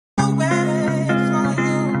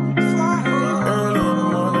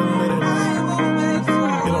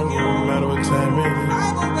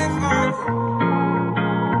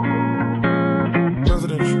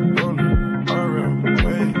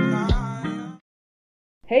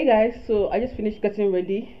Hey guys, so I just finished getting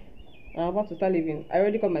ready. I'm about to start leaving. I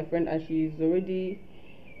already called my friend and she's already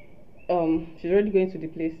going to the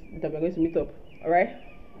place that we're going to meet up. Alright?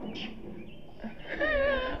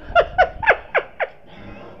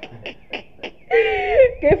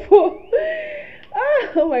 Careful.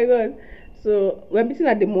 Oh my god. So we're meeting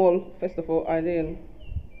at the mall first of all, and then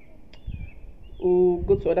we'll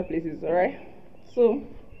go to other places, alright? So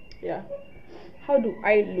yeah. How do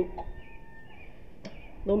I look?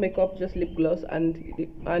 No makeup, just lip gloss and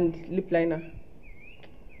lip liner.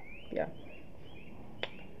 Yeah.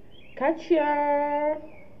 Catcha.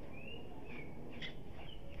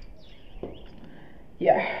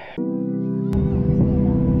 Yeah.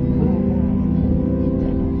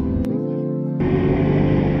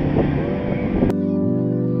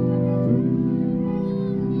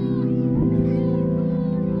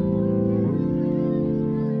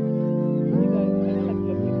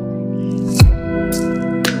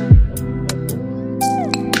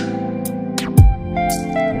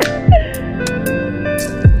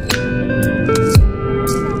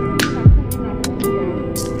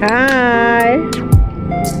 Hi.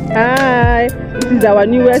 Hi. This is our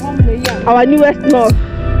newest nurse.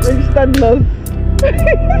 Registered nurse.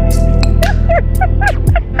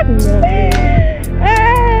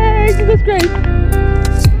 Hey, Jesus Christ.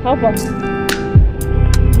 How far?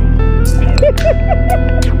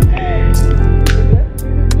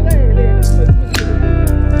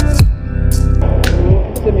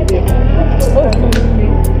 Oh,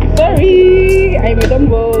 sorry. I'm a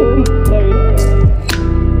Dumbo. Sorry.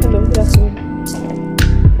 Hello, good afternoon.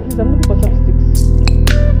 Please, I'm looking for chopsticks.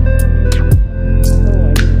 Oh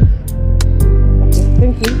my goodness. Okay,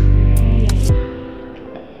 thank you.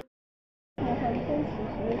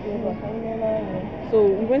 So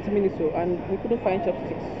we went to Miniso and we couldn't find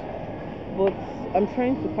chopsticks. But I'm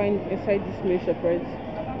trying to find inside this meal shop, right?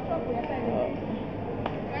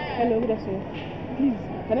 Hello, good afternoon. Please,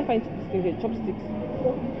 can I find this thing here? Chopsticks?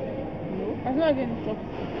 No. I'm not getting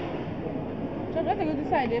chopsticks. So let's go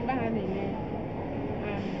decide behind it.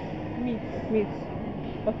 Meat.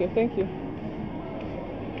 Okay, thank you.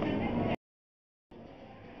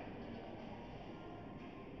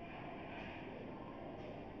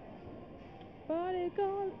 But they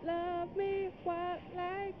don't love me quite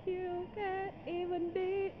like you can't even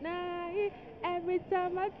deny it. Every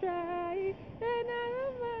time I try, and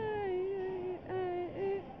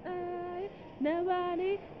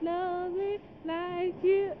nobody loves me like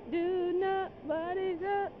you do. Nobody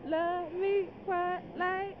don't love me quite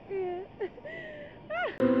like you.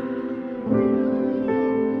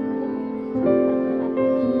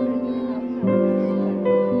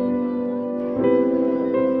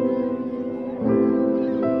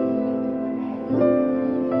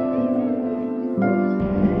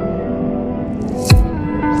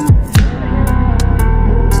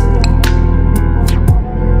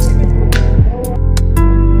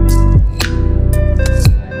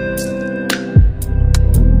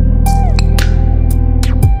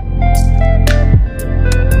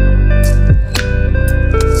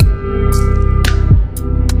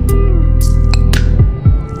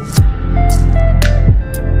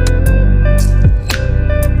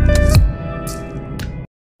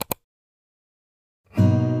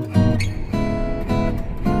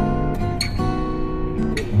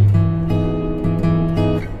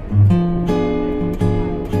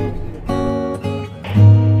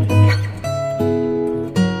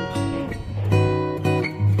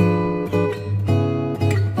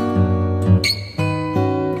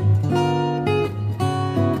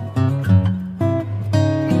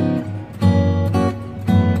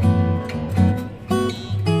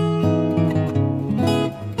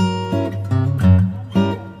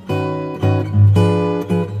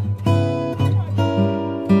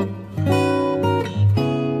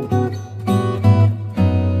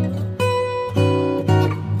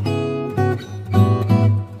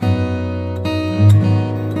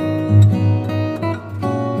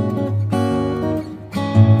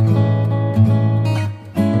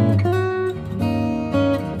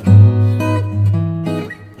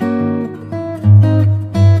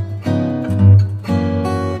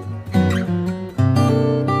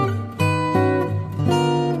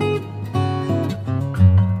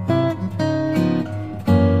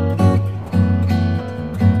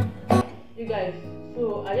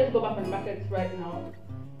 So I just go back on the market right now.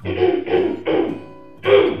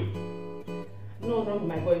 No what's wrong with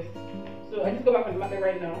my voice. So I just go back on the market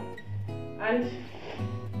right now, and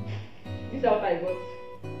this is what I got.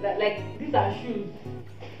 Like these are shoes.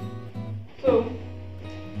 So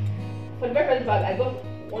for the breakfast bag, I got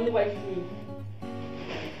only white shoes.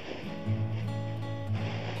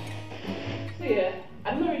 see,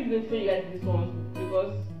 I'm not really going to show you guys this one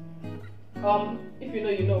because if you know,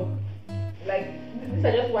 you know. Like these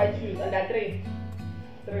are just white shoes, and there are three.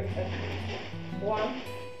 One,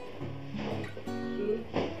 two,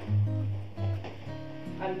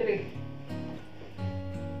 and three.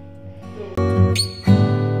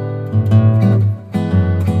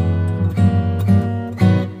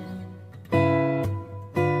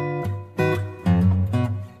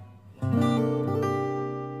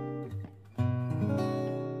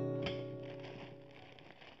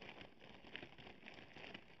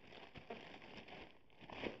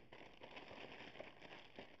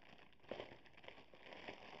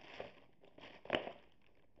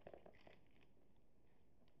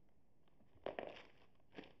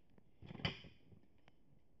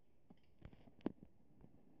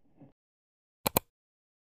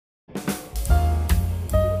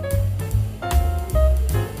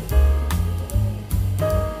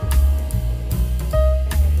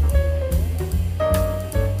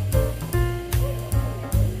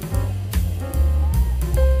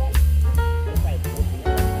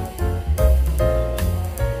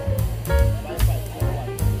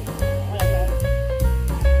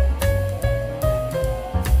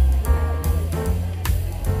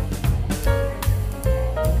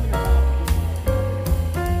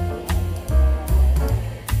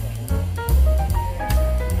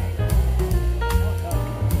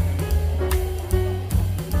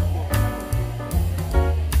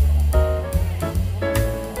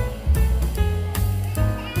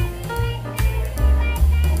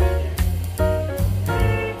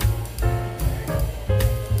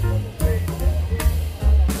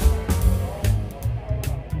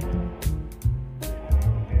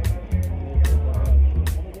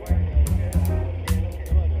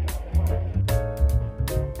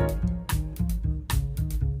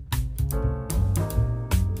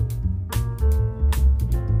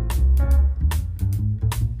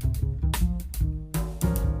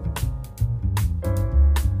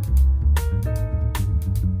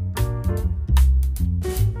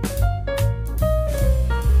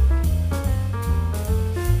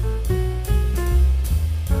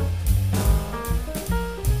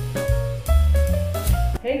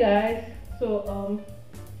 Hey guys, so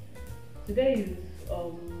today is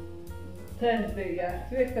Thursday, yeah,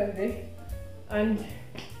 today is Thursday, and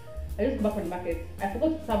I just got back from the market. I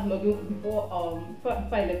forgot to start vlogging before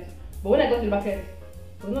I left, but when I got to the market,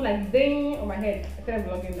 it was not like ding on my head. I started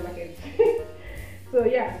vlogging in the market. So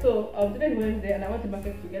yeah, so today is Wednesday, and I went to the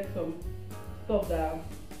market to get some stuff that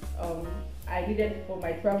I needed for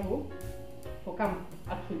my travel for camp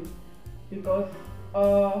actually, because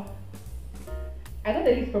I got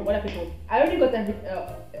a list from other people. I already got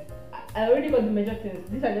the major things.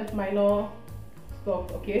 These are just minor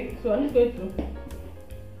stuff, okay? So I'm just going to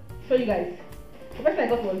show you guys. The first thing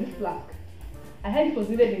I got was this flask. I heard it was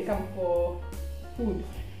needed in camp for food,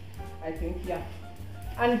 I think, yeah.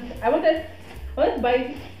 And I wanted to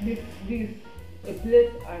buy this a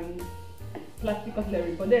plate and plastic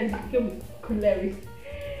cutlery, but then it came with cutlery.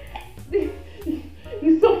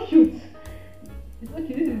 It's so cute. It's so cute.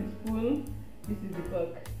 This is the spoon. This is the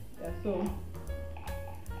fork. Yeah, so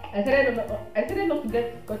I decided not to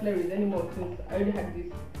get cutleries anymore since I already had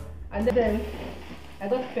this. And then I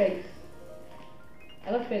got pegs.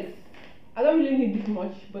 I don't really need this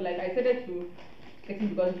much, but like I decided to get it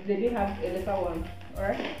because they didn't have a lesser one.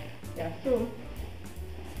 Alright? Yeah, so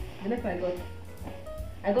the next one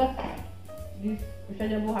I got this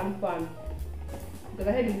rechargeable hand fan because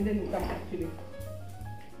I had it needed in camp actually.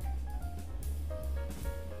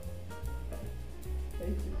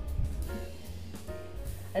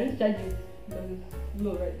 I need to charge it because it's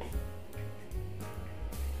low, right?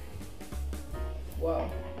 Wow.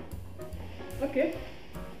 Okay.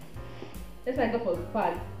 That's what I got for the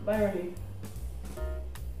pad. Barony.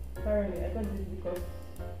 I got this because,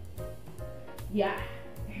 yeah.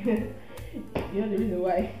 You know the reason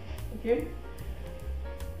why. Okay.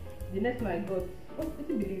 The next one I got. What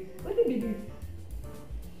will be this?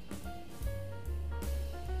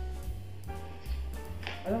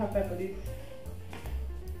 I don't have time for this.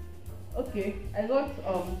 Okay, I got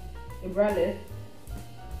a bralette.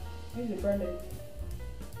 This is a bralette.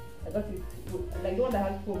 I got it like the one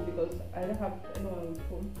that has foam because I don't have anyone with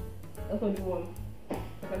foam. That's only one.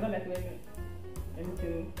 Because I don't like wearing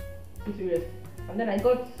anything too serious. And then I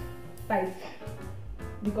got tights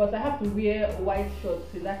because I have to wear white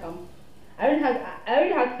shorts in that camp. I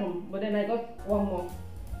already had some, but then I got one more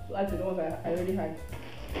to add to the ones I already had.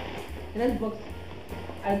 The next box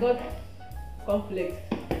I got cornflakes.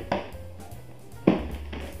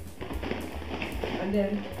 And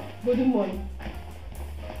then golden one.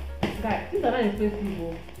 guys, things are not expensive.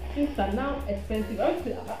 Oh. Things are now expensive. I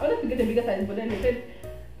wanted to get a bigger size, but then they said,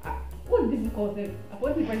 what did this call? I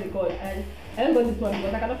forgot the price they called, and I don't got this one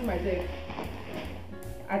because I cannot fit myself.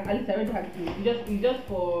 At least I already had to. It's just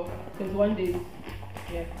for 21 days.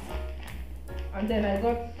 Yeah. And then I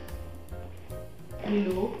got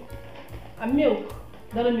Milo and milk.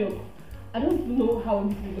 Not milk. I don't know how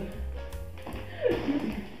this is.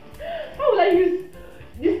 How will I use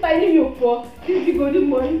this tiny milk for this big golden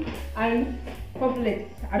one and complex?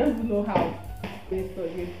 I don't even know how.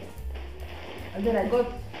 And then I got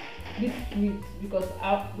this sweet because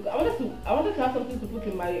I wanted to have something to put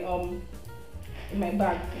in my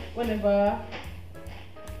bag whenever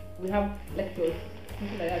we have lectures,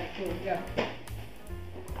 something like that. So yeah.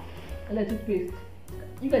 And then toothpaste.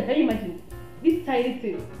 You guys, can you imagine this tiny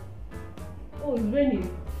thing? Oh, it's raining.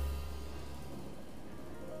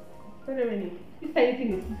 It's very raining. This tiny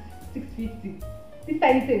thing is 650. This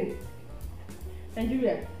tiny thing.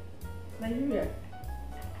 Nigeria.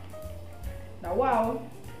 Now wow.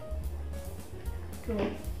 So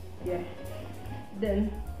yeah.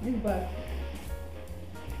 Then this bag.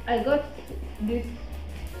 I got this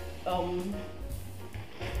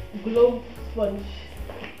glove sponge.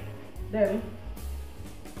 Then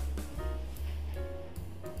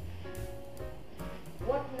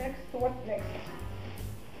what next?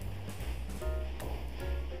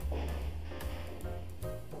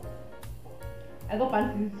 I got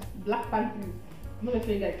panties, black panties. I'm not gonna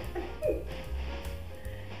show you guys.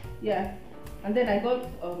 Yeah. And then I got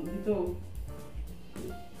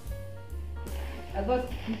I got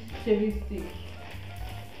this shaving stick.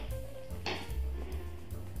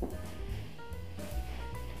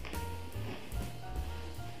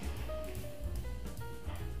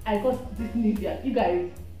 I got this Nivea. You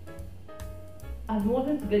guys, I've been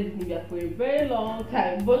wanting to get this Nivea for a very long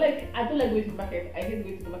time, but like I don't like going to the market. I hate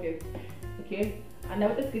going to the market. Okay, and I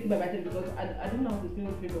wanted to get it by myself because I don't know how to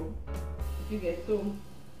smell with people. You guys, so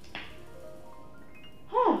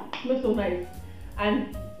it smells so nice.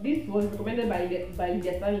 And this was recommended by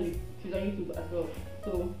Lydia Stanley. She's on YouTube as well.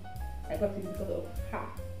 So I got it because of her.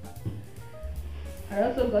 I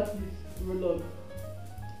also got this roll-on.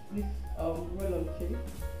 This roll-on shape.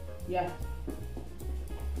 Yeah.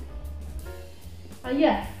 And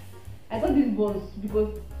yeah, I got these buns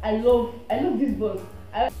because I love these buns.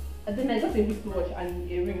 And then I got a wristwatch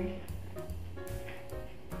and a ring.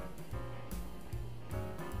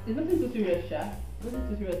 It's nothing too serious, Sha. Nothing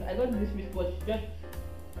too serious. I got this wristwatch just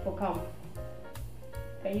for camp.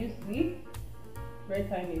 Can you see? Very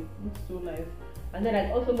tiny. Looks so nice. And then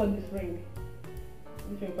I also got this ring.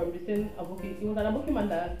 This ring from the same Aboki. It was an Aboki man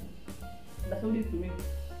that sold it to me.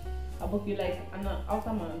 Aboki, like an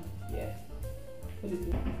outer man. Yes. Sold it to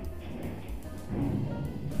me.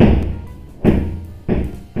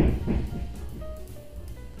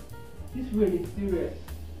 This ring is serious.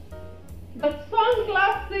 The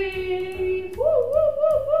sunglasses! Woo, woo,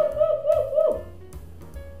 woo, woo, woo, woo, woo.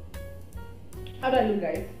 How do I look,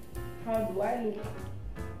 guys? How do I look?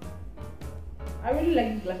 I really like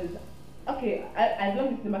these glasses. Okay, I love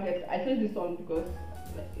this in the market. I chose this one because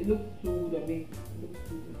it looks so good on me. It looks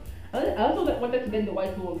so good. I also wanted to get the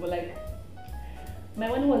white one, but like my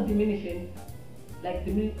money was diminishing. Like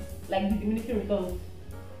the diminishing returns.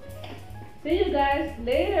 See you guys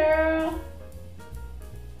later.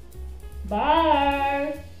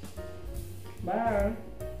 Bye. Bye.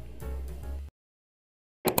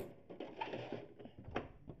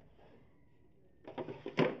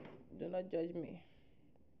 Do not judge me.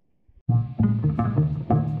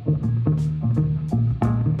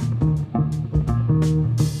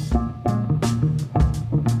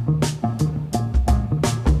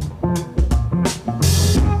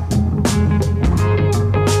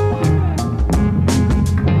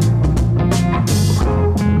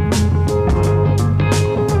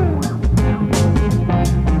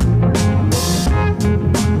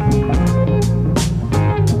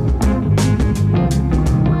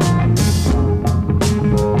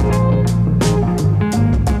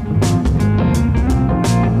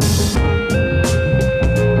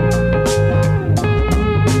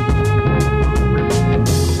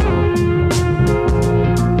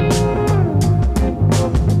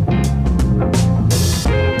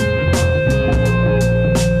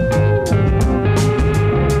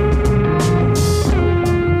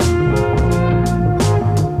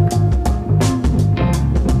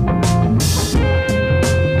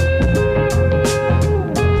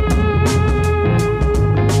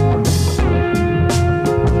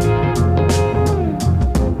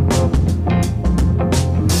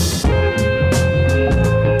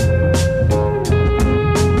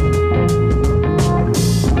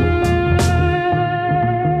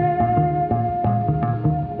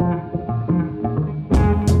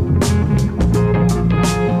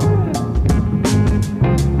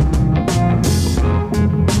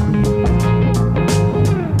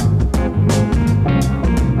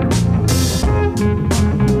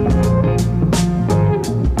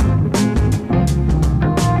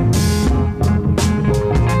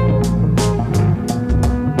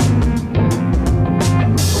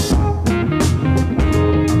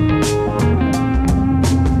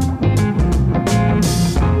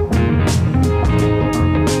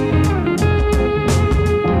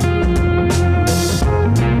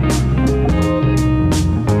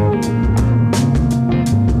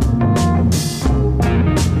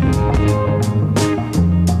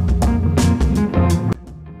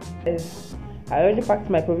 already packed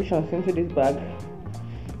my provisions into this bag,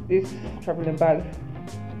 this traveling bag,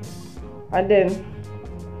 and then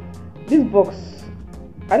this box.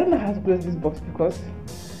 I don't know how to close this box because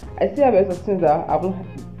I still have a lot of things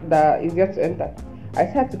that is yet to enter. I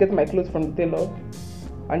still have to get my clothes from the tailor,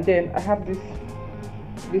 and then I have this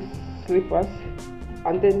slippers,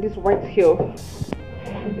 and then this white heel.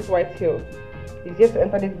 This white heel is yet to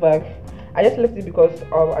enter this bag. I just left it because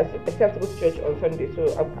I still have to go to church on Sunday, so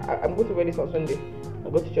I'm going to wear this on Sunday.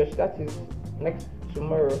 I'll go to church. That is next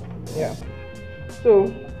tomorrow. Yeah. So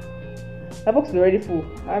that box is already full,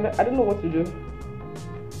 and I don't know what to do.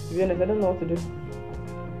 To be honest, I don't know what to do.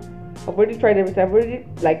 I've already tried everything. I've already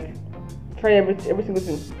tried every single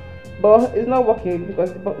thing, but it's not working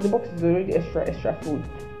because the box is already extra full,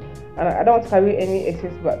 and I don't want to carry any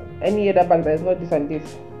excess bag, any other bag that is not this and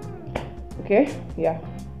this. Okay, yeah.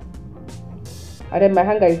 And then my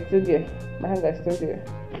hanger is still there. My hanger is still there.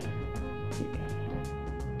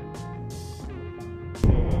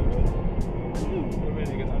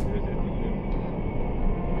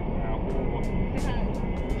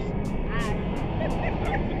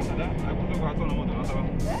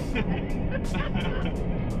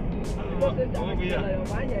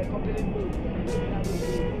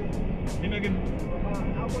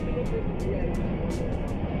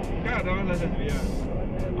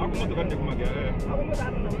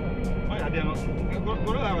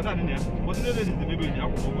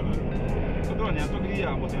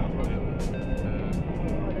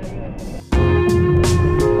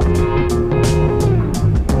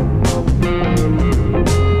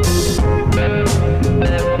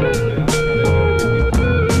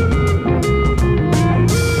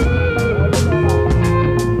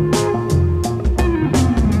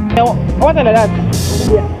 What like that?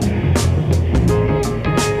 Yeah.